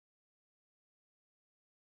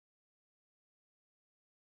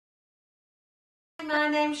my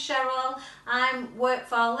name's Cheryl. I work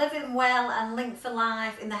for Living Well and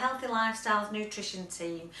Link4Life in the Healthy Lifestyles Nutrition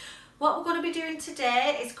team. What we're going to be doing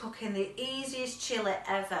today is cooking the easiest chilli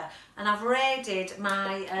ever, and I've raided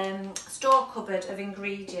my store cupboard of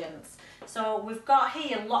ingredients. So we've got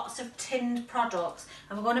here lots of tinned products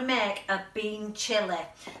and we're going to make a bean chilli.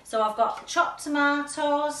 So I've got chopped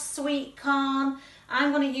tomatoes, sweet corn,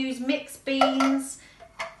 I'm going to use mixed beans,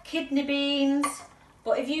 kidney beans,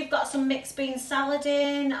 but if you've got some mixed bean salad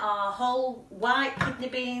in or whole white kidney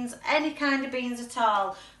beans, any kind of beans at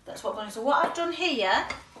all, that's what I'm going to do. So what I've done here,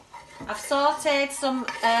 I've sauteed some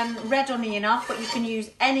red onion off, but you can use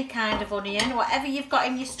any kind of onion, whatever you've got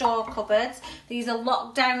in your store cupboards. These are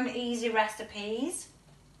lockdown easy recipes.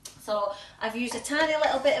 So I've used a tiny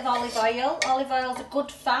little bit of olive oil. Olive oil is a good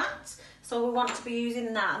fat, so we want to be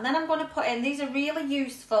using that. And then I'm going to put in, these are really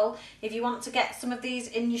useful if you want to get some of these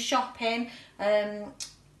in your shopping,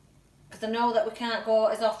 because I know that we can't go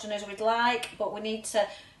as often as we'd like, but we need to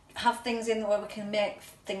have things in where we can make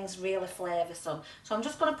things really flavoursome. So I'm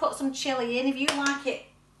just going to put some chilli in. If you like it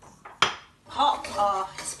hot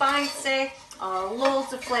or spicy or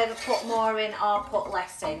loads of flavour, put more in or put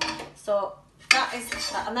less in. So that is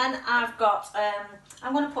that. And then I've got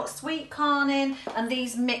I'm going to put sweet corn in and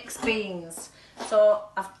these mixed beans. So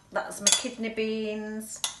that's my kidney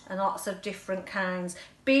beans and lots of different kinds.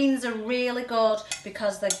 Beans are really good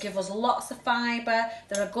because they give us lots of fibre.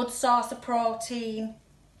 They're a good source of protein.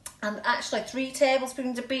 And actually 3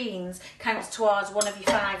 tablespoons of beans counts towards one of your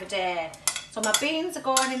 5 a day. So my beans are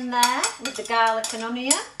going in there with the garlic and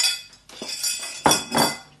onion.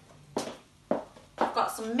 I've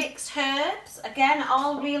got some mixed herbs. Again,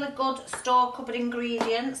 all really good store cupboard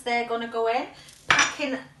ingredients. They're going to go in,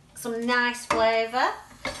 packing some nice flavour.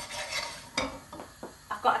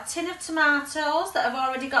 I've got a tin of tomatoes that have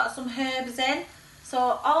already got some herbs in. So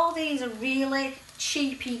all these are really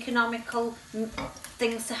cheap, economical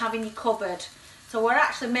things to have in your cupboard. So we're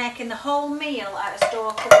actually making the whole meal out of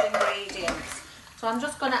store cupboard ingredients. So I'm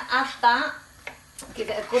just going to add that, give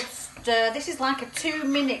it a good stir. This is like a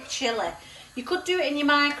 2-minute chilli. You could do it in your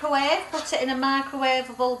microwave, put it in a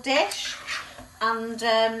microwavable dish and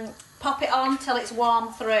pop it on till it's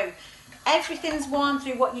warm through. Everything's warm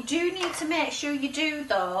through. What you do need to make sure you do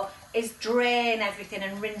though is drain everything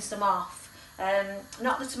and rinse them off.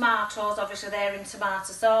 Not the tomatoes, obviously they're in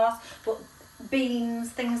tomato sauce, but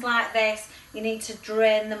beans, things like this, you need to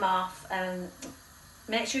drain them off.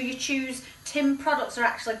 Make sure you choose, tin products are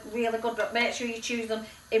actually really good, but make sure you choose them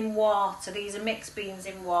in water. These are mixed beans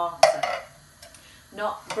in water,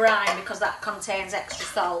 not brine, because that contains extra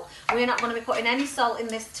salt. We're not going to be putting any salt in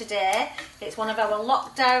this today. It's one of our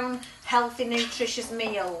lockdown healthy nutritious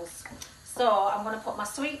meals. So I'm going to put my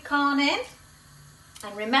sweet corn in,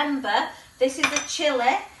 and remember this is a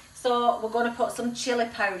chilli, so we're going to put some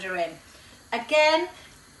chilli powder in. Again,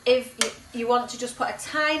 if you want to just put a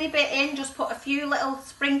tiny bit in, just put a few little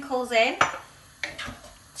sprinkles in.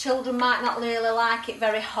 Children might not really like it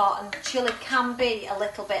very hot, and chilli can be a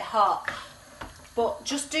little bit hot. But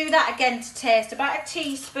just do that again to taste. About a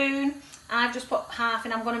teaspoon. I've just put half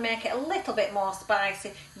in. I'm going to make it a little bit more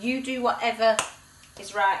spicy. You do whatever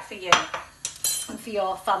is right for you and for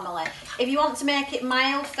your family. If you want to make it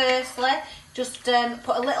mild firstly, just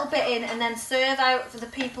put a little bit in and then serve out for the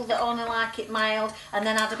people that only like it mild, and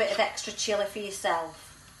then add a bit of extra chilli for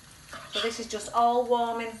yourself. So this is just all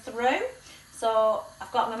warming through. So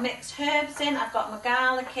I've got my mixed herbs in, I've got my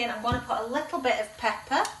garlic in, I'm going to put a little bit of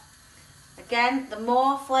pepper. Again, the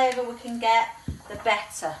more flavour we can get, the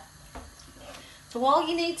better. So all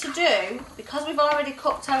you need to do, because we've already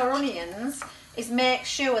cooked our onions, is make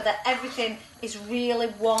sure that everything is really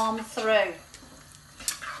warm through.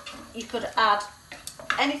 You could add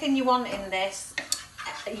anything you want in this.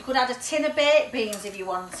 You could add a tin of baked beans if you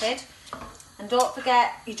wanted. And don't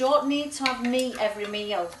forget, you don't need to have meat every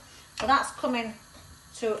meal. So that's coming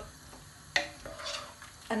to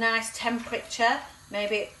a nice temperature.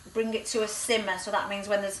 Maybe bring it to a simmer, so that means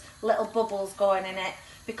when there's little bubbles going in it.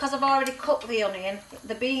 Because I've already cooked the onion,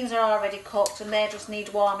 the beans are already cooked and they just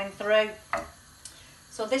need warming through.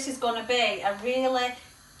 So this is going to be a really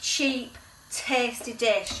cheap, tasty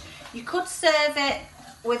dish. You could serve it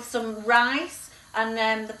with some rice,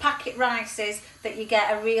 and the packet rices that you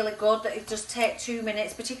get are really good, that it just take 2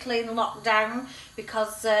 minutes, particularly in lockdown,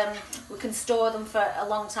 because we can store them for a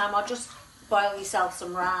long time. Or just boil yourself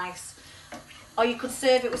some rice. Or you could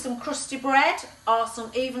serve it with some crusty bread or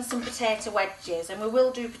even some potato wedges, and we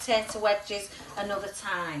will do potato wedges another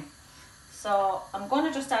time. So I'm going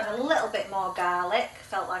to just add a little bit more garlic.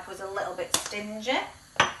 Felt like I was a little bit stingy.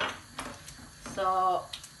 So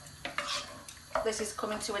this is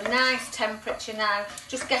coming to a nice temperature now.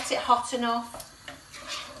 Just get it hot enough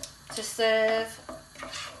to serve.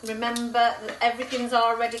 Remember that everything's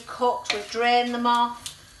already cooked, we've drained them off.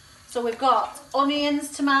 So we've got onions,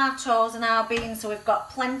 tomatoes and our beans, so we've got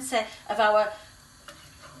plenty of our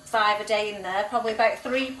 5 a day in there, probably about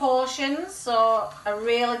 3 portions, so a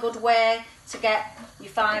really good way to get your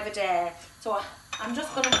 5 a day. So I'm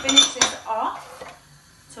just going to finish this off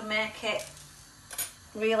to make it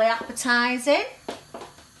really appetising.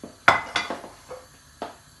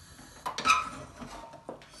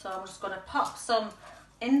 So I'm just going to pop some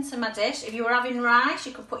into my dish. If you were having rice,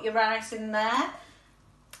 you could put your rice in there.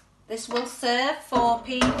 This will serve 4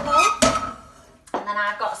 people. And then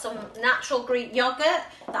I've got some natural Greek yogurt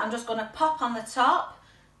that I'm just going to pop on the top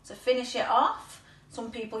to finish it off.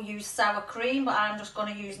 Some people use sour cream, but I'm just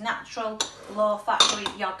going to use natural low-fat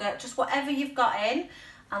Greek yogurt, just whatever you've got in.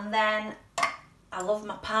 And then I love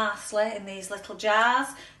my parsley in these little jars.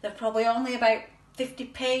 They're probably only about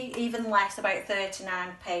 50p, even less, about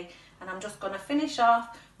 39p. And I'm just going to finish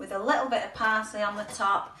off with a little bit of parsley on the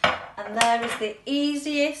top. And there is the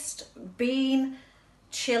easiest bean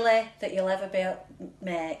chilli that you'll ever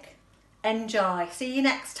make. Enjoy. See you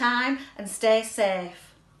next time and stay safe.